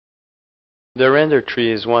The render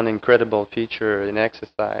tree is one incredible feature in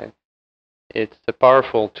XSI. It's a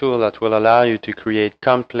powerful tool that will allow you to create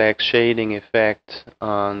complex shading effects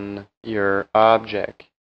on your object.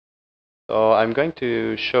 So I'm going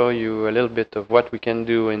to show you a little bit of what we can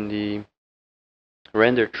do in the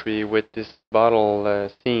render tree with this bottle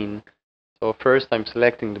scene. So first I'm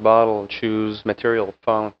selecting the bottle, choose material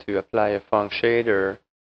font to apply a font shader,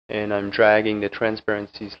 and I'm dragging the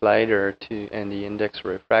transparency slider and the index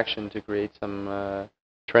refraction to create some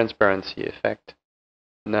transparency effect.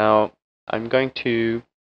 Now I'm going to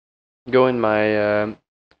go in my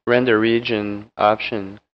render region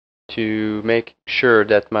option to make sure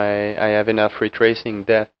that I have enough retracing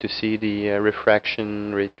depth to see the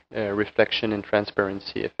reflection and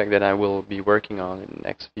transparency effect that I will be working on in the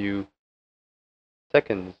next few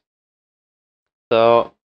seconds.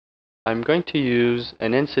 So I'm going to use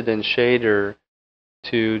an incidence shader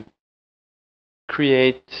to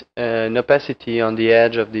create an opacity on the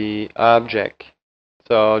edge of the object.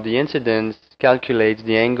 So the incidence calculates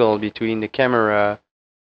the angle between the camera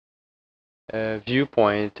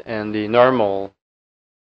viewpoint and the normal.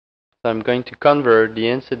 So I'm going to convert the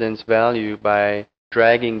incidence value by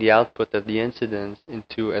dragging the output of the incidence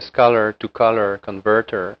into a scalar to color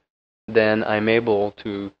converter. Then I'm able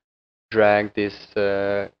to drag this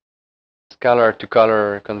scalar to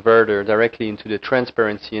color converter directly into the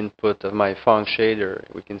transparency input of my font shader.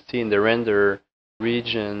 We can see in the render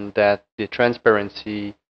region that the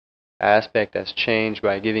transparency aspect has changed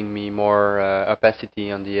by giving me more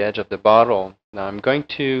opacity on the edge of the bottle. Now I'm going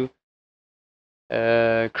to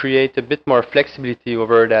create a bit more flexibility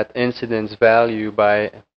over that incidence value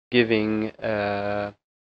by giving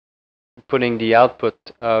putting the output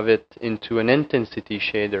of it into an intensity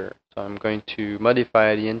shader. So I'm going to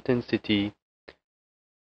modify the intensity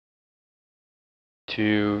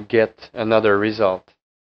to get another result.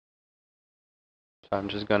 So I'm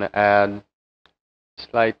just going to add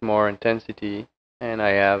slight more intensity, and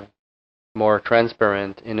I have more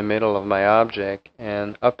transparent in the middle of my object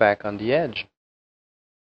and opaque on the edge.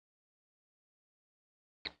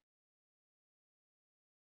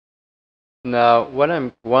 Now what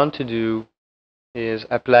I want to do is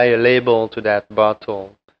apply a label to that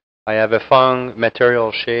bottle. I have a font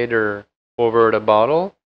material shader over the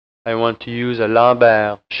bottle. I want to use a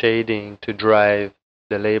Lambert shading to drive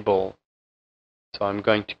the label. So I'm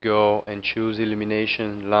going to go and choose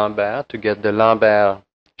Illumination Lambert to get the Lambert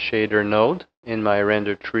shader node in my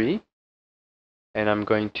render tree. And I'm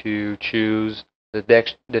going to choose the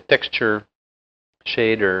texture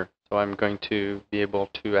shader. So I'm going to be able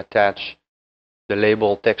to attach the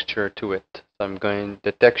label texture to it. So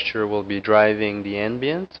the texture will be driving the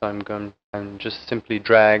ambient. So I'm just simply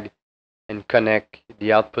drag and connect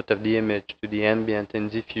the output of the image to the ambient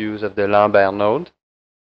and diffuse of the Lambert node.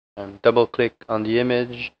 Double click on the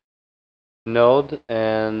image node,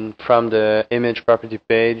 and from the image property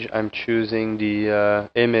page I'm choosing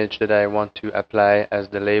the image that I want to apply as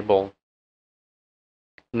the label.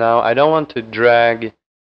 Now I don't want to drag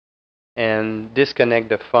and disconnect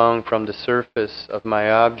the font from the surface of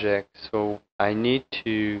my object, so I need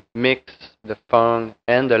to mix the font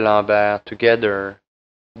and the Lambert together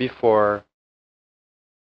before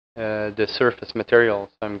the surface material.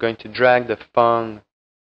 So I'm going to drag the font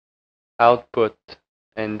output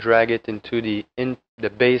and drag it into the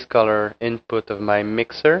base color input of my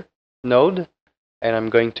mixer node, and I'm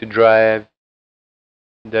going to drive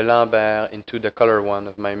the Lambert into the color one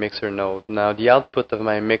of my mixer node. Now the output of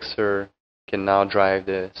my mixer can now drive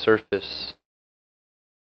the surface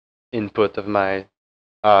input of my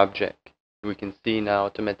object. We can see now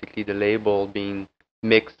automatically the label being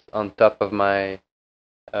mixed on top of my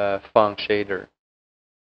font shader.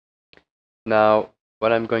 Now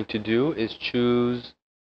what I'm going to do is choose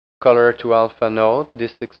color to alpha node.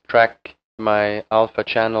 This extracts my alpha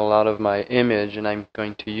channel out of my image, and I'm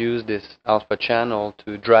going to use this alpha channel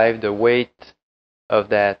to drive the weight of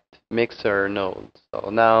that mixer node. So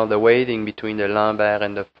now the weighting between the Lambert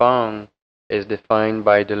and the font is defined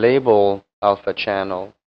by the label alpha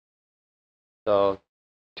channel. So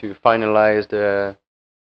to finalize the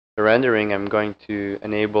rendering, I'm going to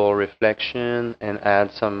enable reflection and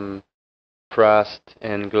add some frost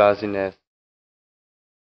and glossiness.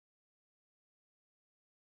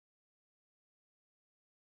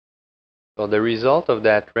 So the result of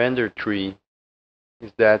that render tree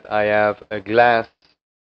is that I have a glass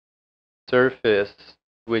surface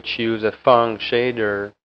which use a font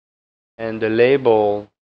shader, and the label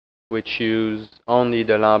which use only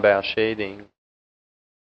the Lambert shading.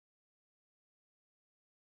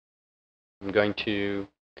 I'm going to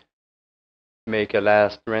make a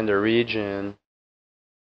last render region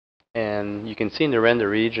And you can see in the render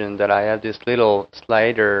region that I have this little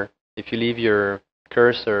slider. If you leave your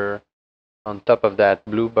cursor on top of that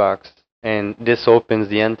blue box, and this opens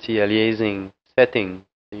the anti-aliasing setting,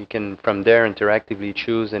 you can from there interactively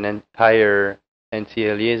choose an entire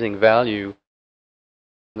anti-aliasing value.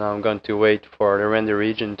 Now I'm going to wait for the render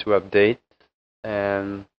region to update,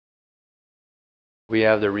 and we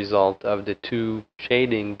have the result of the two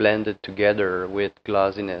shading blended together with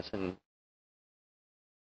glossiness and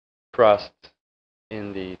frost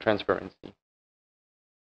in the transparency.